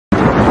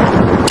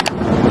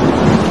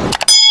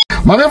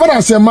Mama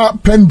ever say ma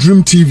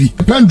PENDREAM TV.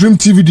 PENDREAM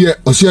TV there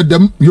osia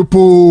dem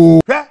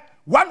yopo.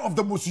 One of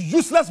the most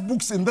useless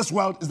books in this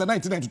world is the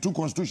 1992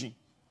 Constitution.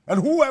 And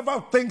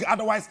whoever think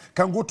otherwise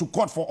can go to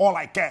court for all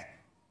I care.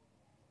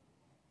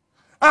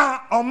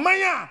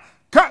 Omaya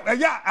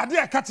ya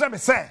adia katra me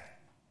say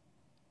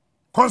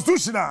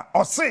Constitution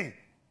or say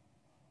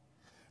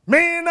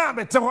me na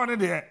bete hone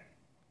de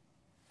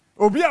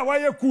obi a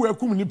waye ku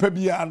akum nipa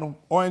bia no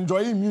or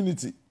enjoy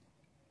immunity.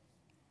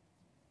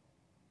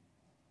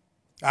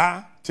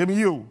 Tell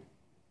you.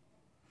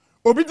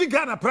 Obi di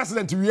Ghana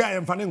president we are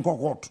emfane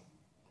court.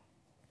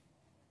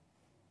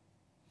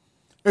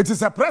 It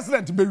is a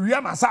president be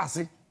wia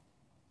masase.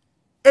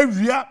 E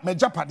wia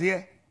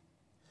mejapade.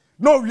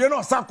 No we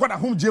no sa kwada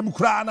hom gem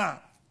kura na.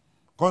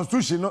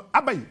 Constitution no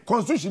abai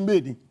constitution be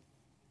di.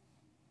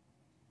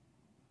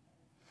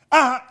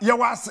 Ye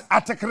was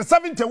article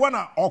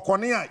 71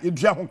 okone a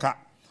yedua hoka.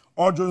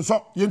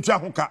 Ojonso yentua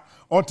hoka.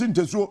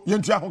 Otintesuo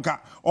yentua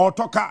hoka.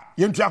 Otoka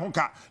yentua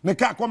hoka. Ne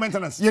car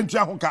maintenance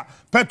yentua hoka.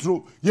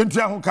 Petrol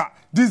yentua hoka.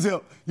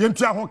 Diesel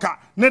yentua hoka.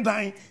 Ne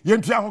dan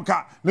yentua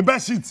hoka. Ne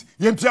bed sheet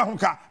yentua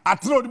hoka.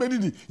 Atro de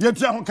bedidi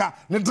yentua hoka.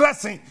 Ne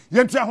dressing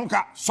yentua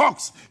hoka.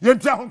 Socks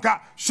yentua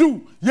hoka.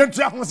 Shoe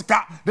yentua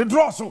hoka. The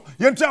drawers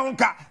yentua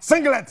hoka.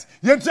 Singlet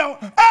yentua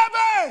hoka.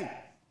 Ebe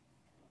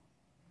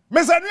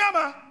Mr.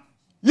 Nyama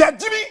ya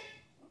Jimmy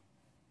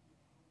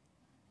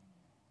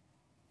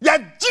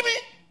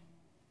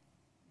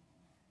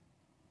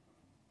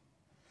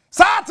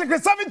Article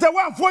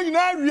 71 for you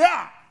now,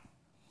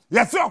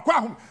 yes, you're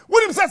quite.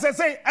 What him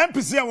say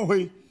MPC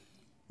away.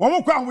 One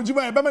more quite with you,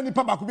 a Bemani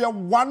Papa could be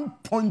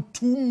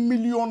 1.2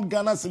 million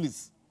Ghana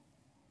cedis.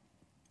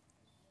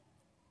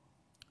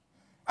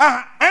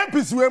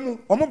 MPC wemu,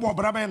 omo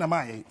braba na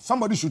mai.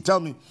 Somebody should tell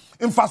me.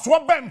 In fact,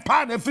 what ben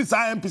pan if it's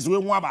MPC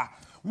wemu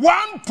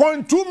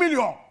 1.2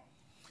 million.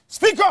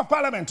 Speaker of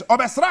Parliament,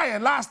 Obesraye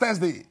last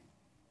Thursday.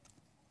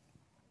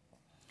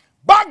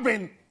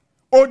 Bagbin.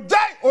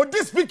 Odi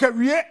speaker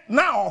we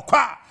now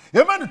kwa e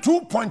man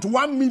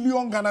 2.1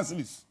 million Ghana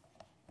cedis.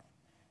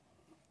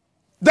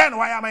 Then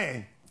why am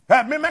I?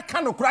 Me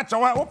can no cracha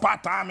wa o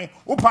pata me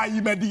o pa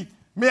yimadi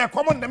me e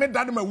common de me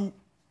dade mawu.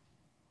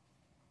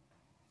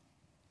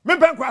 Me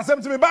ben kwa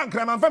asem ti me bank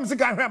man fam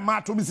sika hwe ma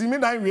to bi si me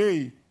dan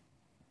we.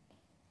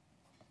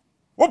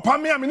 O pa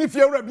me am ni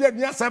fie wura bia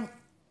ni asem.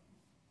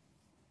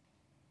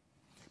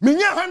 Me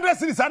nya 100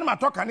 cedis an ma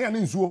to kane an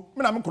nsuo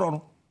me na me kro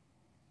no.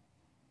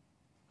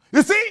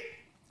 You see,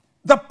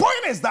 the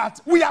point is that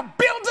we are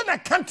building a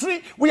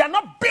country, we are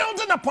not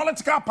building a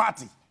political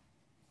party.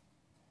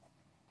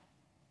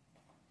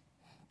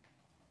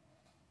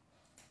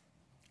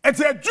 It's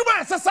a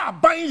Juma Sasa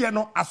buying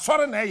yeno, a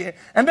sorry na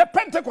and the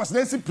Pentecost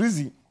Nancy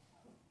prison.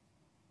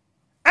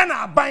 And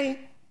are buying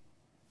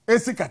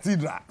AC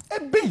Cathedral. A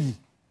big.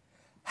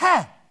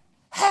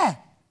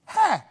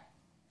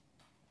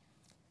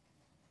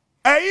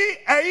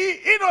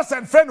 A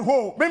innocent friend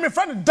who, maybe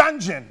friend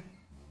dungeon.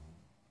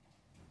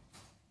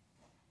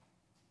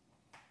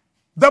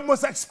 The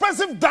most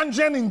expensive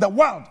dungeon in the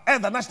world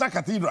at the National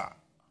Cathedral.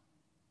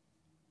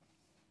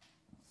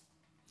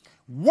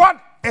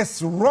 What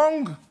is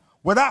wrong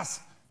with us?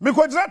 Me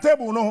kwa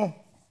table no.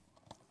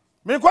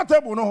 Me kwa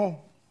table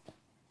no.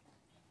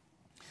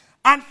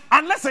 And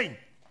listen,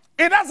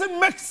 it doesn't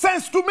make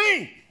sense to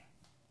me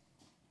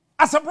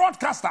as a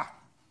broadcaster.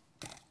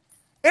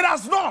 It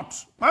does not.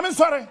 I'm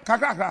sorry,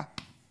 kakaka.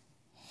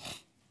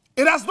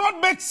 It does not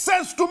make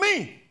sense to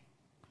me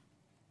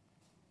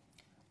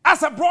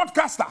as a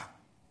broadcaster.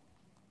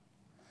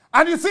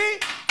 And you see,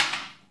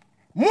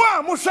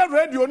 mo share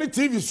radio ni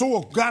TV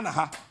so Ghana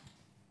ha.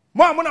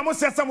 Mo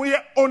say some we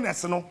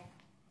honest no.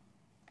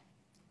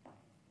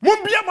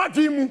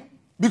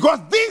 Because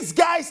these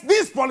guys,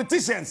 these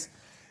politicians,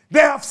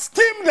 they have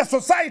schemed the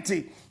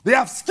society. They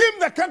have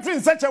schemed the country in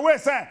such a way,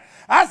 sir.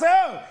 I say,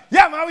 oh,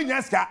 yeah, ma we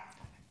nyaska.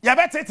 Ya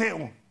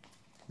betete.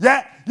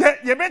 Ya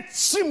bet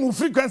shimu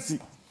frequency.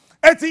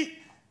 Eti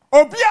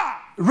obia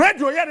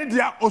radio ya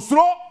dia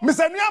osro,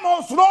 Mr.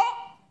 Nyama osro.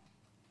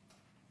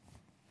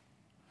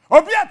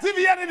 Obia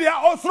TV ya dia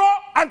osro,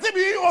 and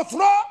TV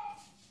osro.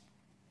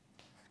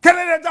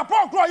 Kenene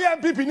Japan kro ya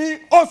MPP ni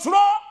osro.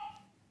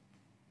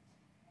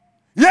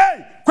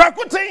 Yay,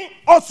 Kwakutin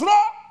osro.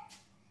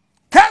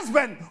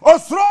 Kasben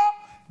osro.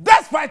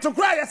 Despite to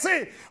cry, I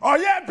say, oh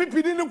yeah, MPP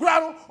ni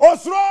kro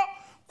osro.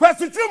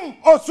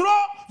 Kwesitum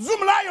osro.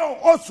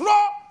 Zoomlayo osro.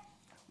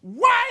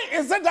 Why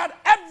is it that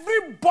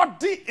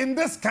everybody in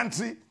this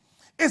country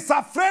is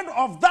afraid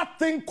of that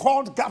thing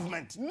called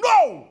government?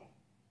 No!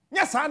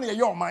 Yes, I need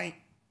your mind.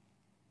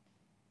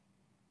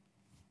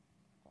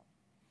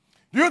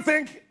 Do you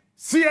think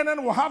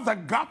CNN will have the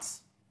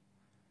guts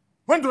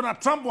when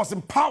Donald Trump was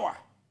in power?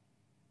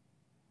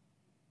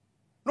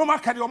 No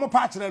matter the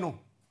party, no.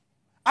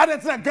 I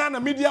don't think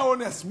Ghana media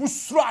owners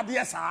musra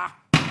yes,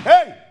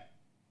 hey.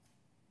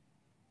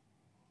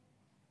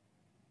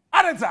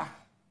 I don't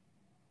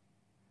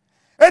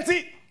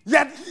think.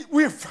 Yet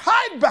we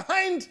hide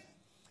behind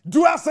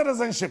dual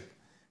citizenship,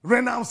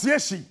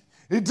 renunciation,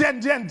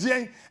 Eden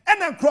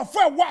and a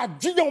croffer what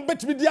Gideon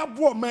bet me the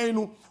abo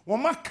menu,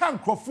 one ma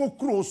can't crofo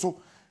cruso.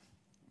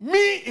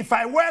 Me, if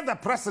I were the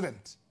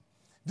president,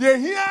 the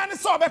here and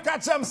saw the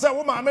catch them say,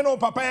 woman, no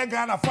papa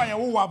Ghana fire,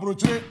 who are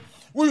brutally,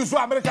 who use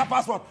American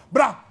passport,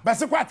 bra, but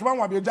so quite one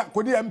will be Jack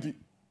Cody MP.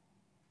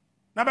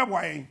 Never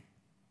way.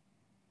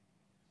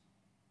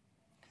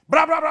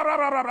 Bra, bra, bra, bra,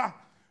 bra, bra, bra.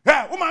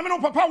 Hey, woman, no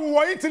papa who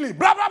are Italy,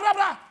 bra, bra, bra,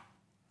 bra.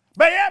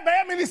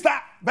 Bayer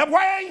minister, but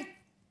why?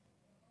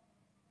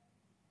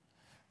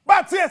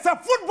 But yes, a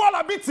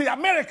footballer beat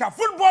America,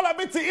 footballer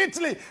beat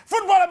Italy,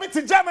 footballer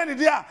beat Germany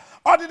there,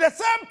 or the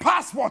same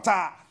passport,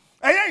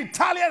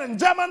 Italian and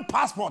German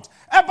passport.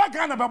 Ever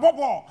Ghana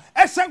babo,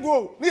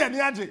 Eshago, near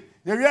Niaji,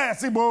 the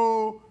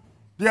Sibo,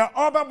 they are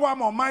all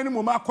babo, mining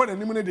Mumako and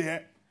Nimini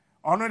there,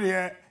 honor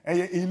there,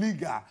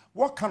 illegal.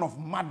 What kind of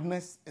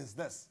madness is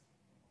this?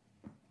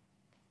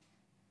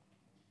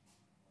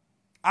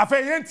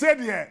 Afe yente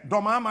de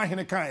domama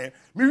hene kan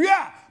me wi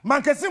a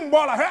mankasim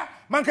bola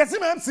he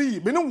mankasim MC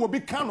me no obi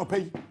kan no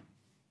pay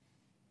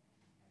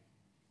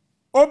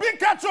obi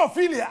catch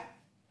Ophelia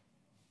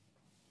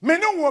me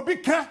no obi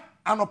kan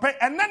anope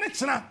enne ne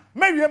kina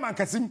me wi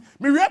mankasim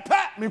me wi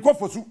pa me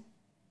kofosu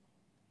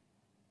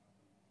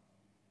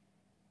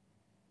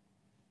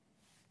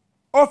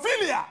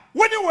Ophelia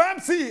when you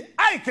MC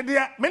Ike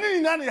de me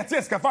ni nyina ya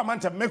teska fa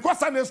mancha me ko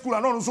Sunday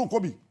school no so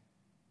kobi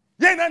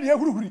ye na ne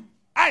ehuruhuri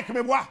Ike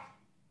me boa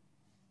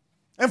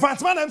in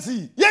fact, man,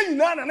 MC, ye you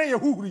know, na ye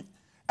hungry.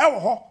 Ewo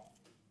ho.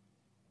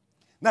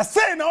 Na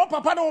say na o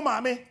papa na o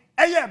mame,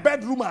 eye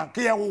bedroom a ke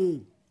ye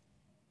wo.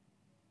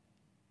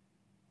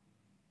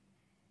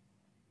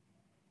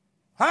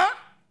 Huh?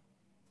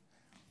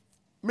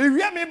 Me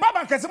wie me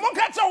baba kese mon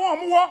ka che wo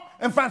mo wo,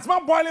 in fact,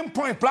 man boiling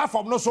point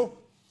platform no so.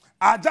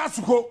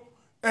 Just go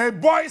a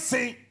boy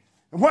say,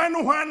 when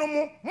mo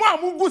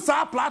amugu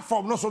sa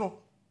platform no so no.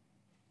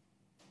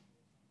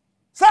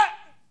 Say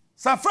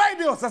Sa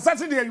Friday or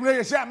Saturday,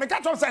 you share. Me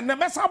catch up say ne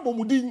mesa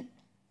bomudin.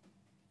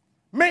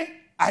 Me,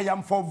 I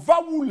am for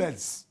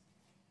violence.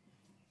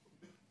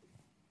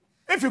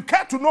 If you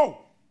care to know,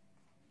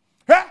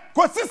 eh?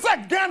 Cause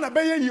sister Ghana be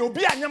ye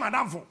obi anya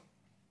madamfo.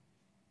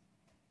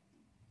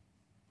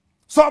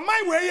 So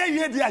my way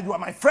ye dia, you are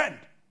my friend.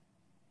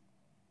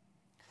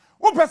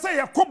 Who per se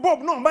ye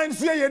kobob no mind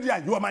so ye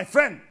dia, you are my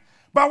friend.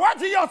 But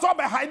what you also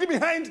be hiding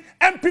behind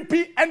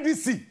MPP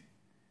NDC?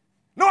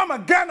 No, I'm a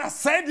Ghana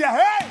said, yeah,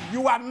 hey,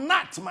 you are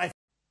not my.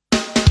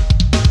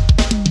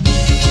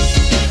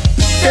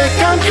 The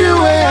country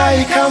where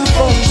I come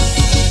from,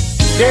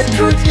 the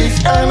truth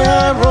is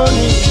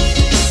irony.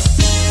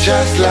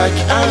 Just like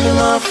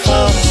animal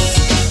farm,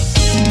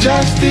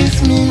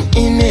 justice mean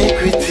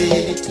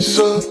inequity.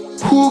 So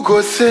who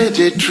go say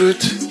the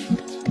truth?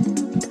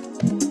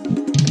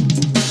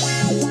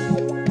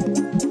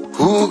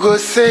 Who go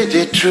say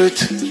the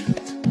truth?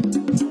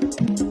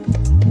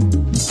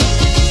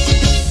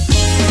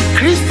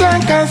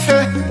 Christian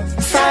cancer,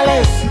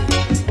 silence.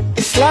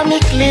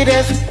 Islamic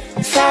leaders,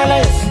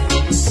 silence.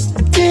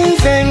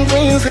 Kings and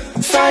queens,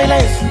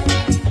 silence.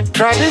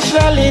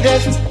 Traditional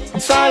leaders,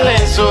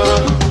 silence.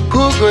 Oh,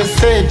 who go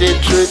say the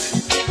truth?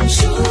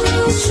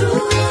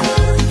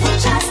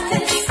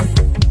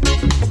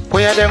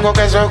 We are them go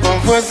so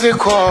confused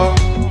call.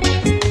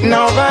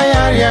 Now by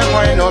area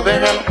why no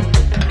better.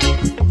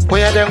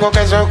 We are them go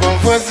so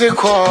confused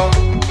call.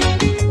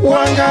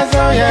 One guy's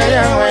out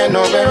here why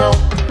no better.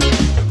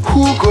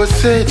 Who go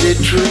say the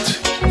truth?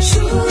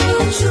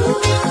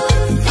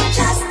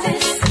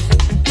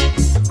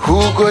 Who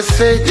go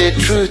say the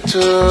truth?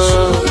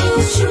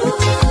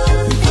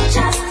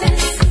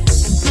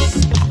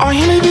 Oh,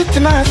 he need it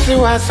now. See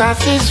what I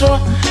see so.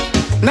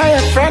 Na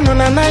your friend on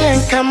na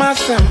your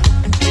kamasam.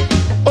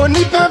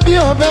 Oni papi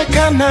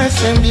obeka na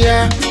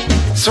sembia.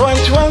 So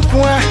antu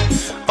kwa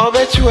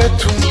obechu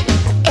etu.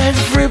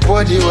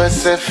 Everybody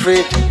was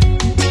afraid.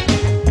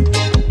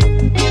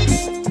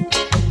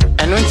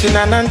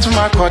 Nuntina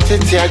nantuma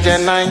koteti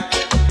ajenai.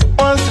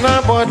 Once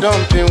na bo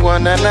dumping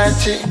one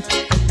anachi.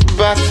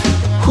 But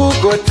who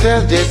go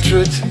tell the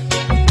truth?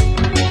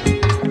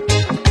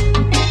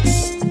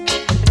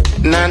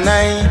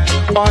 Nanai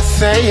or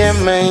say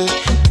me.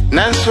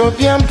 Nanso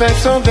biam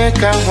peso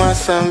beka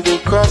wasam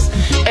because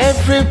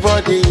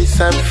everybody is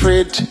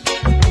afraid.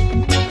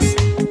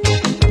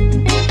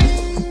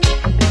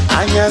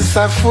 Anya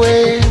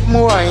safwe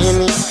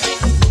muayini.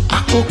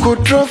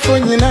 Akukudro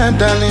fonyina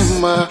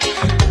dalima.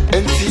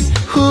 And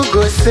who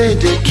go say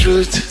the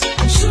truth?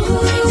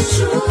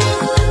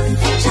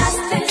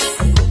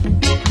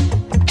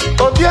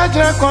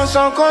 Obiadra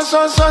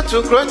konson so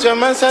to grow your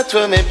mansa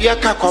to me be a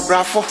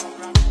cacobrafo.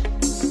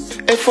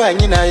 Efo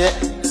anyina ye.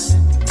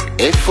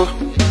 Efo.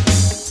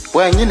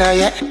 When you know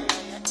ye.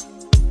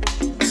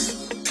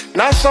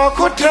 Na so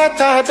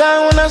kutrata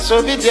down na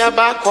so be dia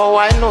back or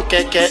why no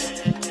keke.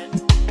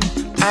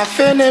 I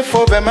fene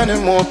for be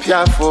manu mo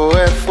pia for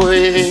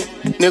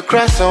efo. Ne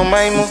cross on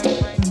my mo.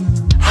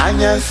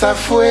 Hanya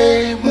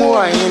safwe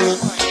muaini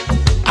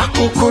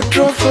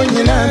akukudrofo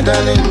nyina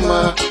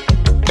dalima.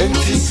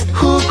 Enti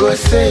who go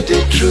say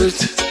the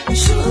truth?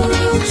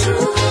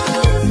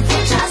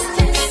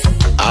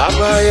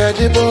 Obaya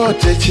de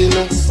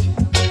Botechino,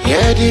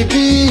 Yadi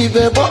B,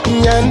 Bebo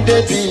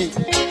Nyande B,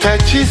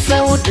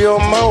 Tachisa would your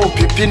mouth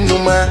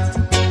pipinuma,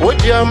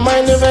 would your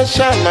mind never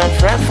shine my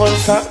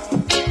frafonsa?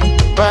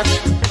 But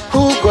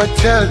who go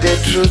tell the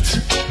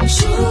truth?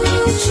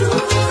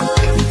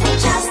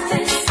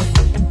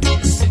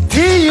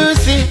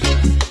 TUC,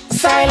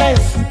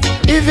 silence,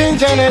 even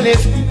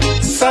journalists,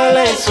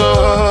 silence,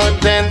 oh,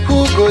 then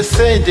who go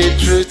say the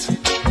truth?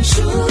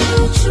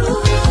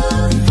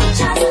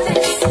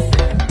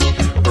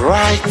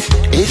 Right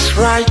is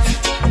right,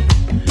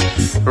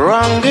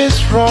 wrong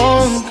is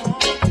wrong,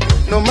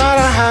 no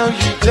matter how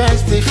you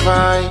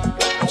justify.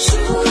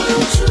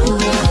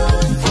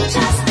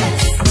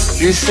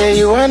 You say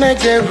you wanna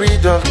get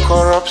rid of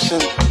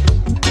corruption,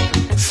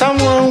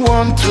 someone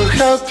want to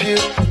help you,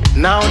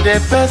 now the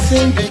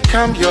person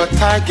become your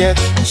target.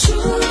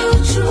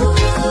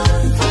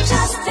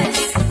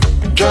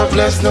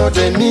 Jobless no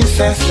they mean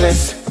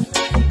senseless,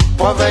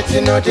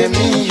 poverty no they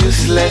mean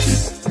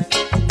useless.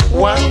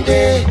 One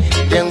day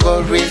them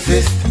go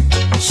resist.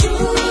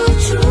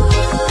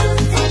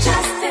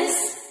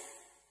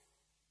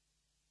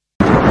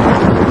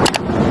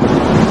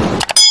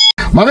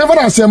 My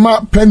never say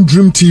ma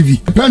PENDREAM TV.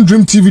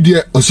 PENDREAM TV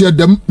there, osia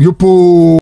dem yopo.